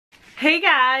Hey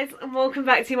guys, and welcome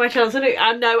back to my channel. So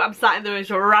I know I'm sat in the most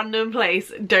random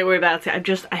place, don't worry about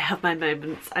it. I have my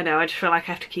moments. I know, I just feel like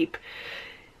I have to keep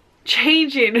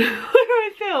changing where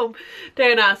I film.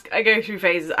 Don't ask, I go through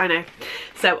phases, I know.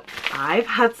 So I've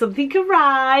had something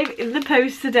arrive in the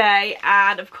post today,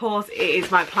 and of course it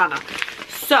is my planner.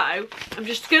 So I'm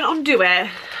just going to undo it, and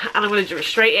I'm going to do it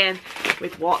straight in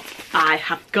with what I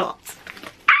have got.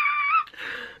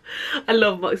 I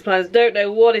love box planners. Don't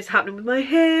know what is happening with my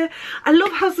hair. I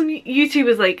love how some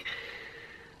YouTubers like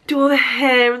do all the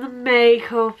hair and the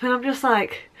makeup, and I'm just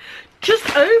like,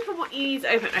 just open what you need to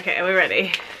open. Okay, are we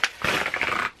ready?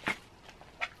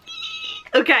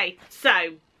 Okay,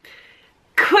 so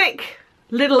quick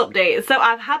little update. So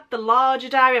I've had the larger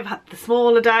diary, I've had the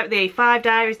smaller diary, the A5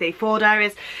 diaries, the A4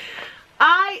 diaries.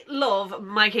 I love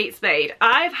my Kate Spade.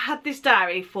 I've had this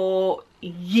diary for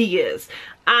years,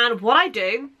 and what I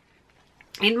do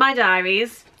in my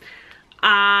diaries,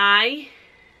 I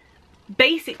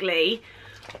basically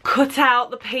cut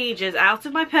out the pages out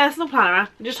of my personal planner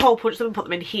and just hole punch them and put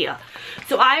them in here.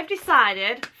 So I've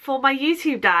decided for my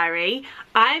YouTube diary,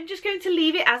 I'm just going to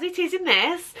leave it as it is in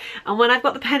this, and when I've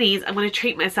got the pennies, I'm going to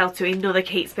treat myself to another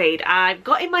Kate Spade. I've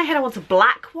got in my head I want a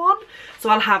black one, so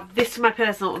I'll have this for my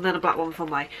personal and then a black one for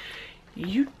my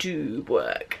YouTube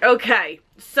work. Okay,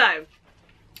 so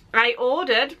I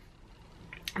ordered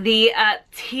the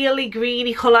tealy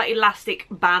greeny colour elastic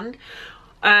band.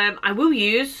 I will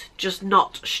use, just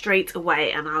not straight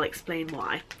away, and I'll explain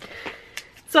why.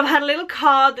 So I've had a little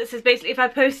card that says basically if I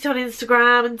post it on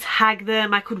Instagram and tag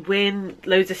them, I could win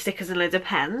loads of stickers and loads of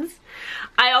pens.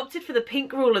 I opted for the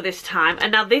pink ruler this time,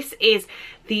 and now this is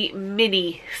the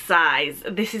mini size.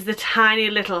 This is the tiny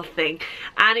little thing,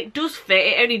 and it does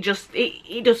fit.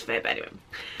 It does fit, but anyway.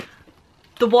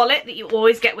 The wallet that you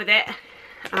always get with it,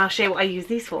 and I'll show you what I use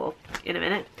these for in a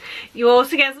minute. You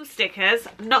also get some stickers.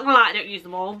 I'm not gonna lie, I don't use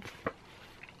them all.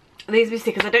 These are my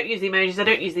stickers. I don't use the emojis, I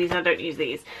don't use these, I don't use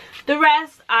these. The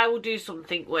rest I will do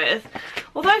something with.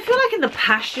 Although I feel like in the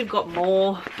past you've got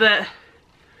more, but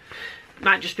it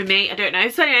might just be me, I don't know.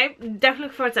 So anyway, definitely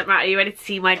looking forward to that. Right, are you ready to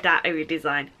see my diary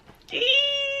design?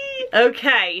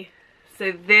 Okay,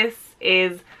 so this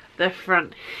is the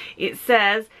front. It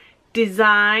says,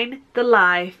 design the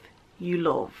life you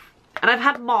love. And I've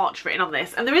had March written on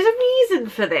this, and there is a reason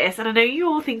for this, and I know you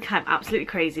all think I'm absolutely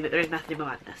crazy, but there is method in my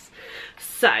madness.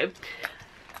 So,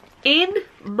 in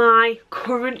my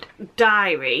current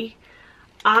diary,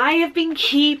 I have been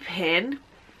keeping,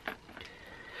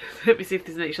 let me see if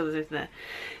there's, make sure there's anything there,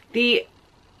 the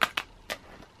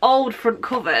old front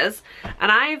covers,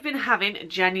 and I have been having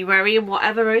January and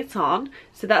whatever it's on,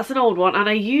 so that's an old one, and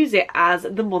I use it as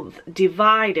the month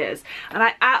dividers, and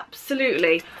I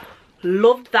absolutely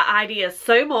loved that idea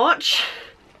so much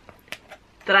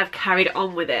that I've carried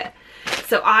on with it.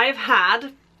 So I've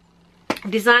had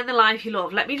design the life you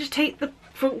love. Let me just take the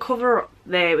front cover up.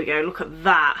 There we go, look at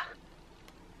that.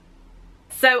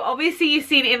 So obviously you've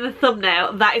seen it in the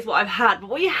thumbnail, that is what I've had,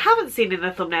 but what you haven't seen in the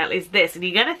thumbnail is this, and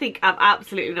you're gonna think I'm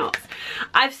absolutely nuts.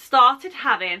 I've started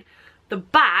having the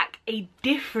back a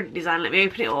different design. Let me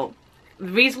open it up. The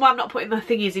reason why I'm not putting the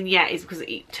thingies in yet is because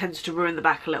it tends to ruin the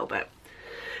back a little bit.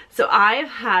 So I have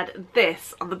had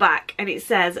this on the back, and it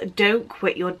says, don't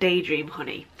quit your daydream,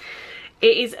 honey.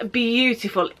 It is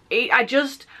beautiful. I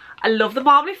love the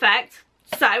marble effect.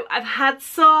 So I've had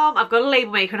some, I've got a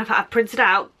label maker, and I've printed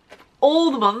out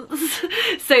all the months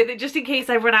so that just in case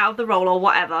I run out of the roll or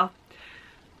whatever.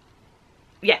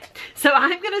 Yeah, so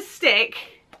I'm going to stick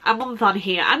a month on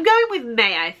here. I'm going with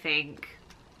May, I think.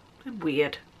 I'm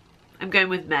weird. I'm going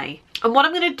with May. And what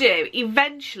I'm going to do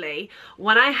eventually,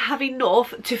 when I have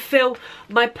enough to fill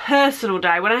my personal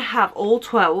diary, when I have all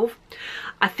 12,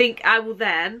 I think I will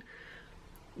then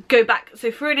go back.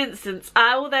 So for an instance,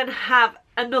 I will then have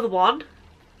another one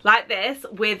like this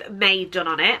with May done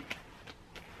on it.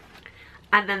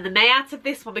 And then the May out of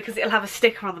this one, because it'll have a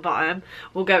sticker on the bottom,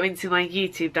 will go into my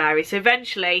YouTube diary. So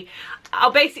eventually,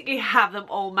 I'll basically have them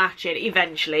all matching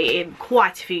eventually in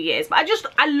quite a few years. But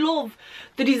I love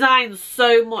the designs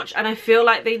so much, and I feel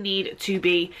like they need to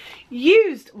be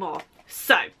used more.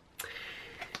 So,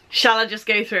 shall I just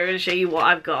go through and show you what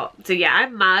I've got? So yeah,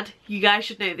 I'm mad. You guys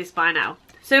should know this by now.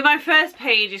 So my first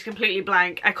page is completely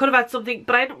blank. I could have had something,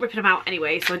 but I ended up ripping them out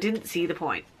anyway, so I didn't see the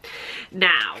point.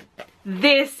 Now,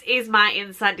 this is my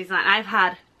inside design. I've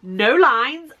had no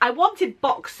lines. I wanted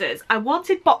boxes. I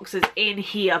wanted boxes in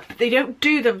here. They don't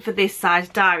do them for this size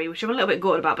diary, which I'm a little bit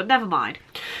gutted about, but never mind.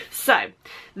 So,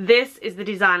 this is the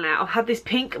design now. I've had this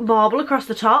pink marble across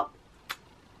the top.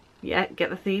 Yeah, get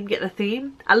the theme, get the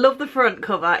theme. I love the front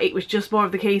cover. It was just more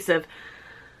of the case of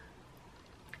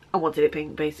I wanted it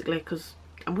pink, basically, because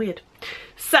I'm weird.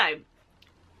 So,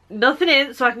 nothing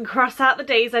in, so I can cross out the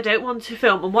days I don't want to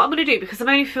film. And what I'm going to do, because I'm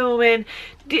only filming,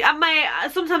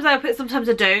 sometimes I put, sometimes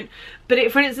I don't,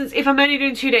 but for instance, if I'm only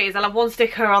doing 2 days, I'll have one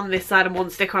sticker on this side and one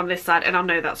sticker on this side, and I'll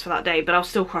know that's for that day, but I'll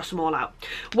still cross them all out.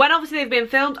 When obviously they've been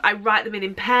filmed, I write them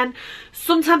in pen.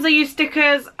 Sometimes I use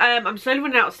stickers. I'm slowly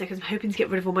running out of stickers. I'm hoping to get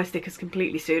rid of all my stickers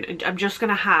completely soon, and I'm just going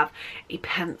to have a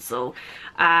pencil,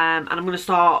 and I'm going to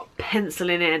start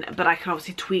penciling in, but I can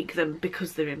obviously tweak them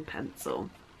because they're in pencil.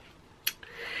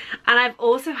 And I've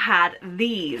also had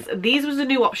these. These was a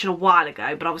new option a while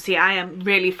ago, but obviously I am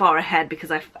really far ahead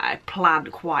because I planned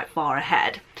quite far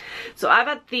ahead. So I've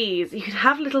had these. You can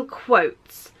have little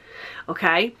quotes,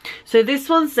 okay? So this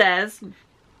one says,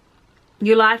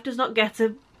 your life does not get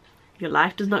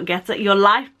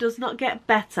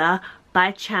better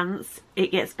by chance,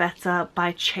 it gets better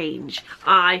by change.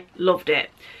 I loved it.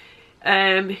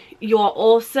 You're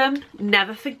awesome,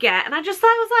 never forget. And I just thought,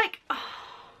 I was like, oh.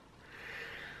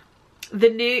 The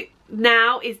new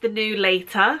now is the new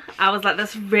later. I was like,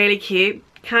 that's really cute.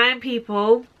 Kind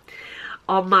people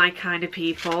are my kind of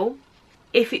people.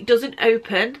 If it doesn't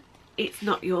open, it's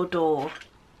not your door.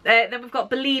 Then we've got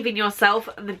believe in yourself,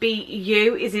 and the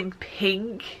BU is in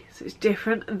pink, so it's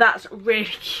different. That's really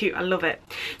cute. I love it.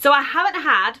 So I haven't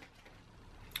had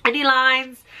any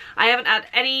lines. I haven't had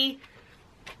any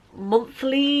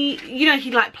monthly, you know,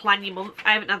 you like plan your month.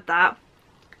 I haven't had that.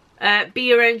 Be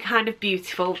your own kind of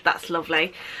beautiful. That's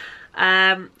lovely.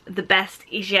 The best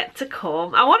is yet to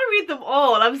come. I want to read them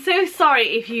all. I'm so sorry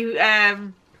if you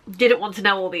didn't want to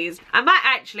know all these. I might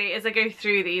actually, as I go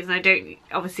through these, and I don't,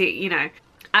 obviously, you know,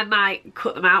 I might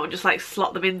cut them out and just like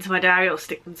slot them into my diary or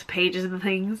stick them to pages and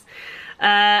things.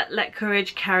 Let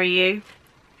courage carry you.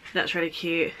 That's really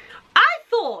cute. I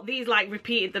thought these like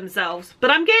repeated themselves, but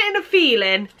I'm getting a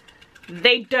feeling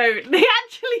they don't. They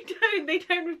actually don't. They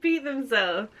don't repeat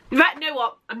themselves. Right, you know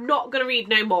what? I'm not going to read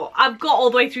no more. I've got all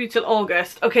the way through till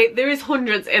August. Okay, there is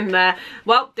hundreds in there.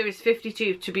 Well, there is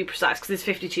 52 to be precise, because there's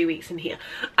 52 weeks in here.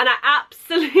 And I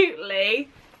absolutely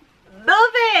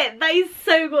love it. That is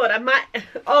so good. I might,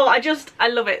 oh, I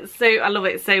love it. So, I love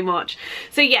it so much.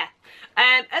 So yeah,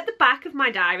 at the back of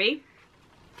my diary,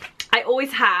 I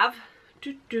always have,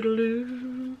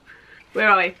 where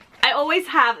are we? I always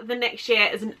have the next year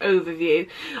as an overview.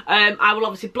 I will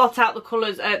obviously blot out the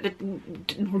colours,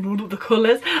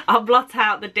 I'll blot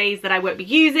out the days that I won't be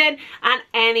using, and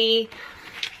any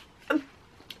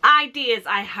ideas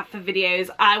I have for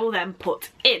videos I will then put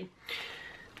in.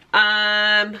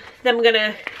 Then we're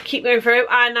gonna keep going through,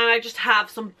 and now I just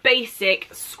have some basic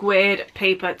squared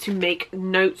paper to make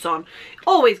notes on.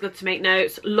 Always good to make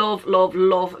notes. Love, love,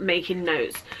 love making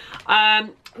notes.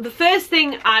 The first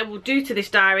thing I will do to this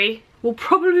diary will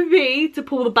probably be to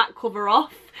pull the back cover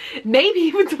off. Maybe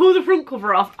even to pull the front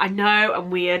cover off. I know, I'm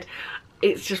weird.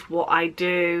 It's just what I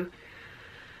do.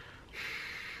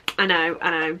 I know.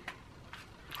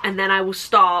 And then I will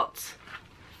start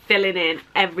filling in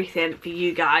everything for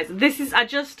you guys. This is,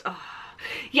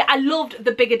 yeah, I loved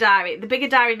the bigger diary. The bigger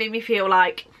diary made me feel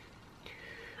like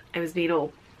I was being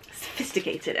all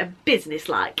sophisticated and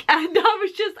business-like. And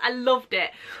I loved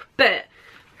it. But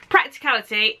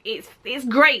practicality, it's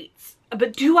great,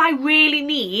 but do I really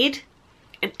need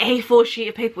an A4 sheet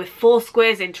of paper with 4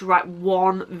 squares in to write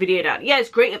one video down? Yeah, it's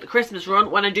great at the Christmas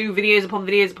run when I do videos upon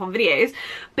videos upon videos,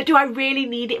 but do I really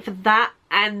need it for that?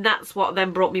 And that's what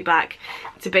then brought me back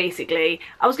to basically,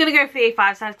 I was going to go for the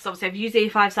A5 size because obviously I've used the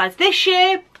A5 size this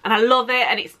year and I love it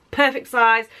and it's perfect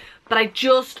size. But I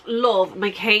just love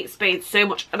my Kate Spade so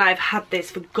much, and I've had this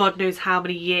for God knows how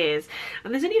many years.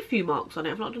 And there's only a few marks on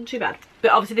it, I've not done too bad.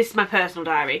 But obviously this is my personal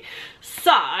diary.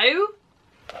 So,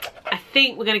 I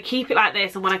think we're going to keep it like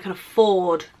this, and when I can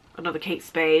afford another Kate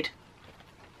Spade,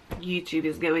 YouTube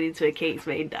is going into a Kate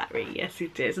Spade diary. Yes,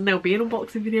 it is. And there'll be an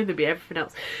unboxing video, there'll be everything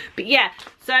else. But yeah,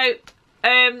 so,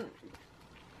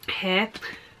 here,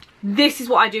 this is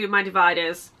what I do with my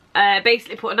dividers.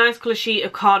 Basically put a nice colour sheet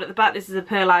of card at the back. This is a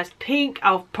pearlised pink.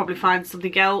 I'll probably find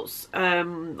something else,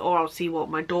 or I'll see what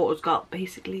my daughter's got,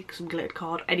 basically, some glittered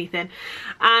card, anything.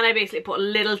 And I basically put a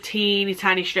little teeny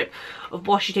tiny strip of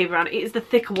washi tape around it. It is the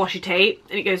thicker washi tape,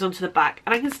 and it goes onto the back.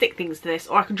 And I can stick things to this,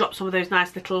 or I can drop some of those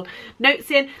nice little notes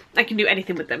in. I can do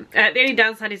anything with them. The only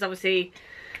downside is obviously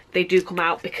they do come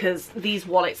out because these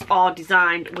wallets are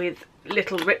designed with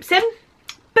little rips in.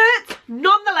 But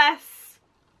nonetheless,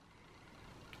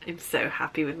 I'm so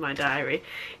happy with my diary.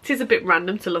 It is a bit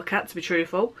random to look at, to be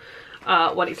truthful,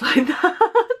 when it's like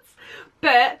that.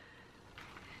 But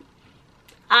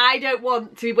I don't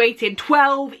want to be waiting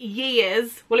 12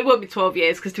 years. Well, it won't be 12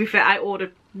 years, because to be fair, I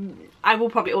will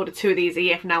probably order 2 of these a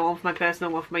year from now on for my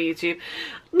personal, one for my YouTube.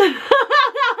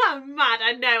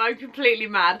 I'm completely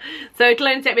mad. So it'll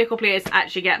only take me a couple of years to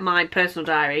actually get my personal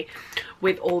diary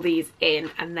with all these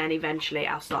in, and then eventually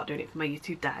I'll start doing it for my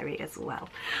YouTube diary as well.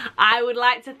 I would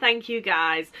like to thank you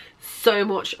guys so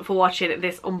much for watching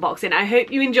this unboxing. I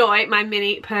hope you enjoy my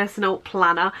mini personal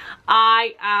planner.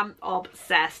 I am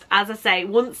obsessed. As I say,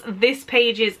 once this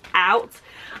page is out,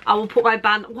 I will put my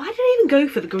band. Why did I even go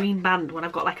for the green band when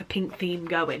I've got like a pink theme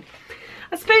going?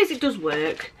 I suppose it does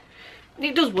work.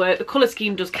 It does work. The colour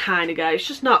scheme does kind of go. It's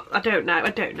just not, I don't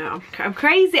know. I'm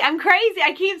crazy. I'm crazy.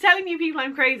 I keep telling you people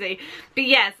I'm crazy. But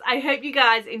yes, I hope you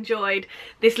guys enjoyed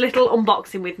this little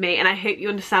unboxing with me, and I hope you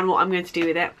understand what I'm going to do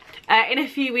with it. In a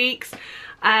few weeks,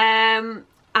 I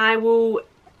will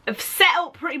have set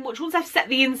up pretty much, once I've set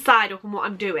the inside up and what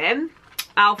I'm doing,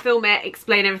 I'll film it,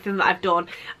 explain everything that I've done,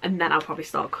 and then I'll probably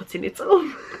start cutting it up.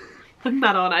 I'm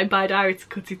mad, aren't I? Buy a diary to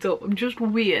cut it up. I'm just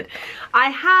weird. I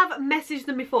have messaged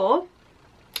them before.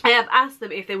 I have asked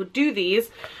them if they would do these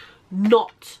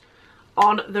not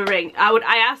on the ring.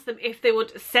 I asked them if they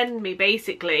would send me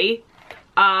basically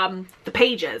the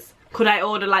pages. Could I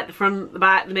order like the front, the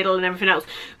back, the middle and everything else,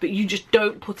 but you just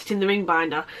don't put it in the ring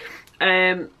binder,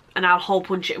 and I'll hole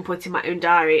punch it and put it in my own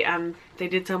diary. And they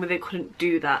did tell me they couldn't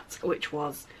do that, which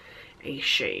was a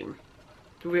shame,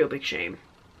 a real big shame,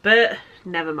 but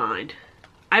never mind.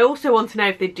 I also want to know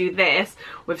if they do this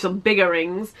with some bigger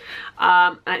rings,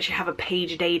 and actually have a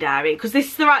page a day diary, because this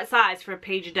is the right size for a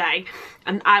page a day,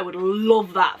 and I would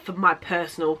love that for my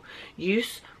personal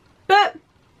use. But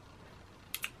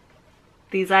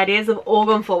these ideas have all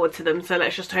gone forward to them, so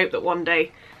let's just hope that one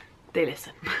day they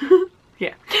listen.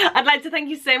 Yeah, I'd like to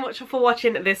thank you so much for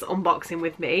watching this unboxing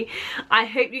with me. I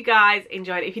hope you guys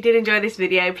enjoyed it. If you did enjoy this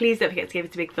video, please don't forget to give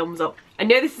it a big thumbs up. I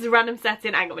know this is a random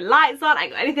setting. I ain't got my lights on, I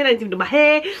ain't got anything, I didn't even do my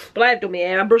hair, but I have done my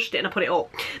hair, I brushed it and I put it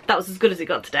up. That was as good as it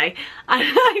got today. I'd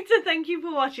like to thank you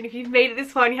for watching. If you've made it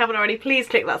this far and you haven't already, please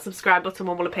click that subscribe button,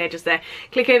 one will appear just there.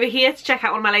 Click over here to check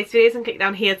out one of my latest videos, and click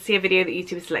down here to see a video that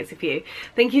YouTube has selected for you.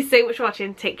 Thank you so much for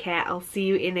watching. Take care. I'll see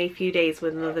you in a few days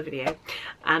with another video,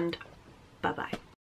 and bye bye.